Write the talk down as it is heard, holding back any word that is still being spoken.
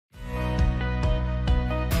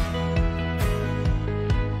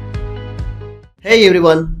Hey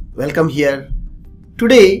everyone, welcome here.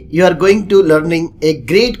 Today you are going to learning a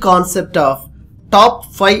great concept of top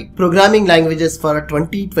 5 programming languages for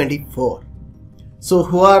 2024. So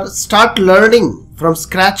who are start learning from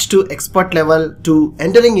scratch to expert level to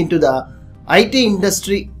entering into the IT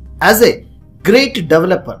industry as a great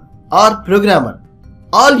developer or programmer.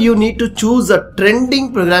 All you need to choose a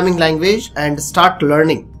trending programming language and start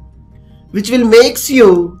learning, which will makes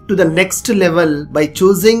you to the next level by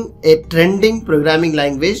choosing a trending programming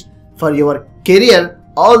language for your career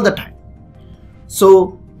all the time.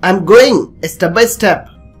 So I'm going step by step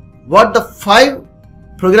what the 5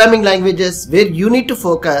 programming languages where you need to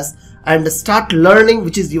focus and start learning,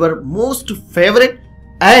 which is your most favorite,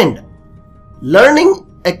 and learning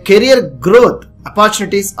a career growth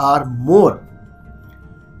opportunities are more.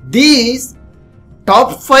 These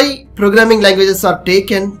top 5 programming languages are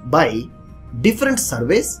taken by different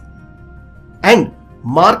surveys and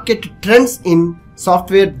market trends in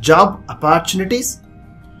software job opportunities,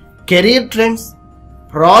 career trends,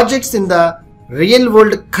 projects in the real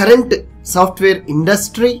world current software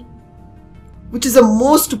industry, which is the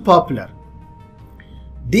most popular.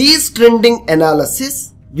 These trending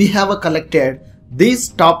analysis, we have collected these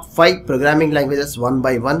top 5 programming languages one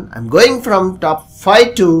by one. I'm going from top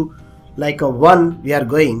 5 to like a 1 we are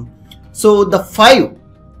going. So the 5,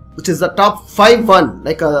 which is the top 5 one,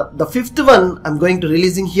 like the 5th one I'm going to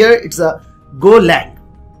releasing here, it's a Golang.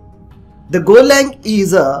 The Golang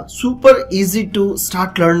is a super easy to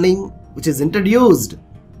start learning, which is introduced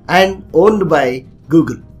and owned by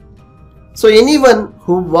Google. So anyone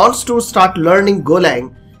who wants to start learning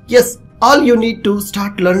Golang, yes, all you need to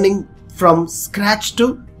start learning from scratch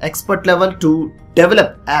to expert level to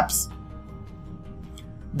develop apps.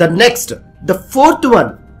 The next, the 4th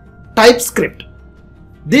one, TypeScript.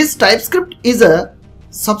 This TypeScript is a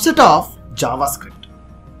subset of JavaScript.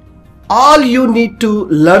 All you need to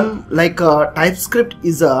learn like a TypeScript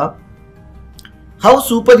is how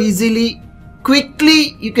super easily,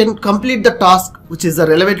 quickly you can complete the task which is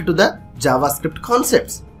relevant to the JavaScript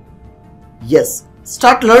concepts. Yes,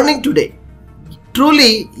 start learning today.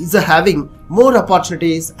 Truly is having more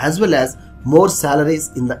opportunities as well as more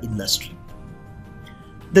salaries in the industry.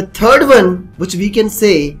 The 3rd one, which we can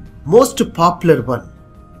say most popular one,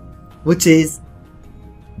 which is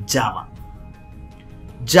Java.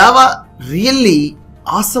 Java really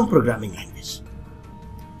awesome programming language.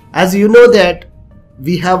 As you know that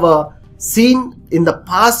we have seen in the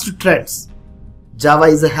past trends, Java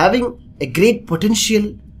is having a great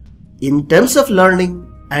potential in terms of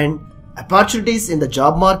learning and opportunities in the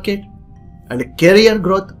job market and career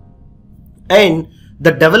growth and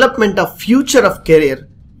the development of future of career.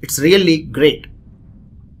 It's really great.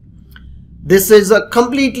 This is a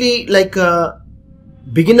completely like a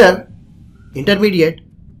beginner, intermediate,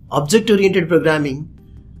 object-oriented programming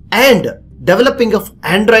and developing of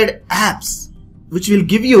Android apps, which will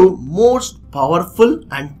give you most powerful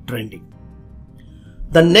and trending.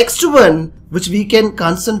 The next one, which we can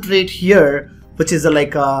concentrate here, which is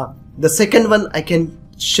like the 2nd one I can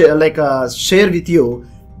share with you,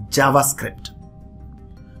 JavaScript.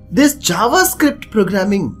 This JavaScript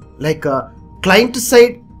programming like a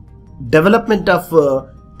client-side development of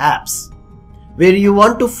apps, where you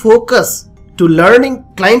want to focus to learning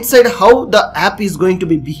client side how the app is going to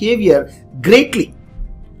be behavior greatly.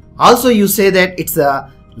 Also you say that it's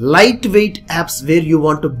a lightweight apps where you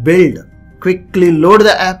want to build, quickly load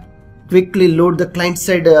the app, quickly load the client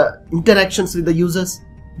side interactions with the users.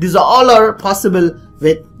 These all are possible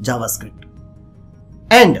with JavaScript.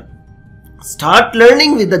 And start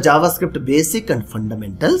learning with the JavaScript basic and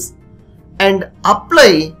fundamentals and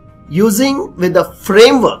apply using with the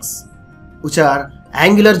frameworks which are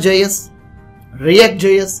AngularJS,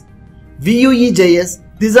 React.js, Vue.js.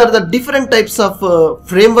 These are the different types of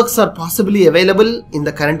frameworks are possibly available in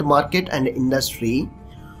the current market and industry.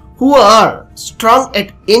 Who are strong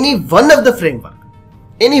at any one of the framework,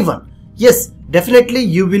 anyone, yes, definitely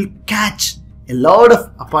you will catch a lot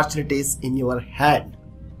of opportunities in your hand.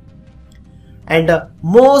 And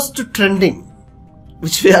most trending,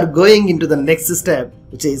 which we are going into the next step,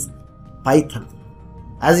 which is Python.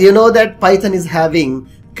 As you know that Python is having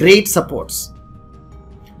great supports.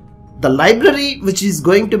 The library which is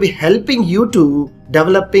going to be helping you to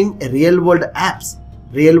developing a real world apps,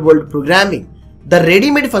 real world programming, the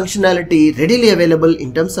ready-made functionality readily available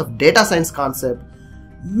in terms of data science concept,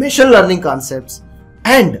 machine learning concepts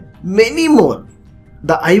and many more.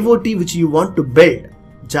 The IoT which you want to build,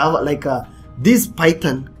 Java like this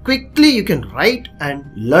Python, quickly you can write and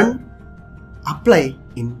learn, apply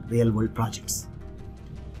in real world projects.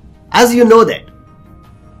 As you know that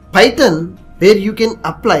Python, where you can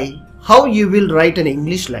apply how you will write an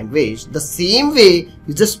English language, the same way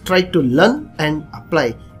you just try to learn and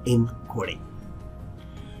apply in coding.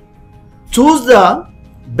 Choose the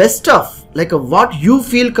best of what you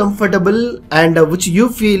feel comfortable and which you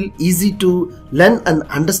feel easy to learn and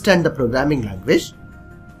understand the programming language.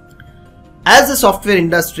 As a software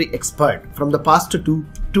industry expert from the past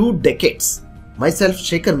two decades, myself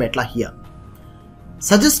Sekhar Metla here,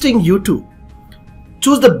 suggesting you to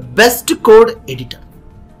choose the best code editor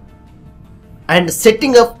and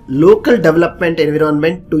setting up local development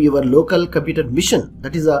environment to your local computer machine,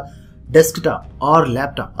 that is a desktop or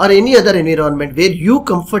laptop or any other environment where you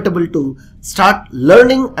comfortable to start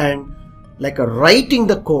learning and writing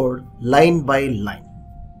the code line by line.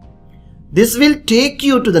 This will take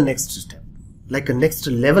you to the next step, a next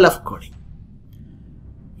level of coding,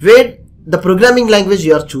 where the programming language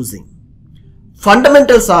you are choosing.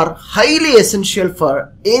 Fundamentals are highly essential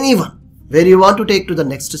for anyone. Where you want to take to the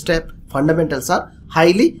next step, fundamentals are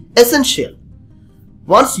highly essential.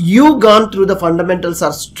 Once you gone through the fundamentals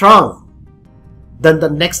are strong, then the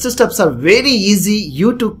next steps are very easy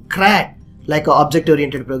you to crack, like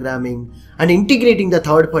object-oriented programming and integrating the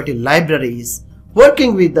third-party libraries,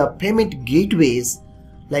 working with the payment gateways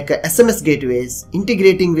like SMS gateways,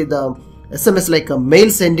 integrating with the SMS mail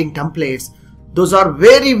sending templates. Those are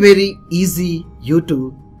very easy you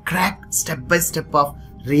to crack step by step of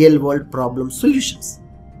real world problem solutions.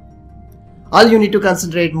 All you need to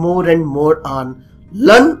concentrate more and more on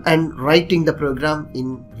learn and writing the program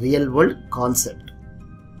in real world concept.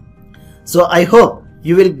 So I hope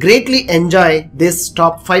you will greatly enjoy this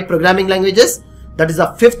top 5 programming languages. That is, the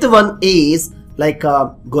 5th one is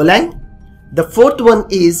Golang, the 4th one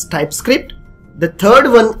is TypeScript, the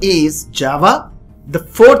 3rd one is Java, the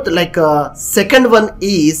 4th second one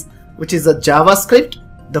is which is a JavaScript,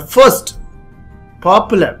 the 1st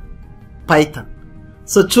popular Python.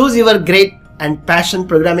 So choose your great and passion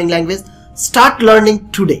programming language. Start learning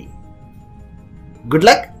today. Good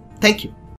luck. Thank you.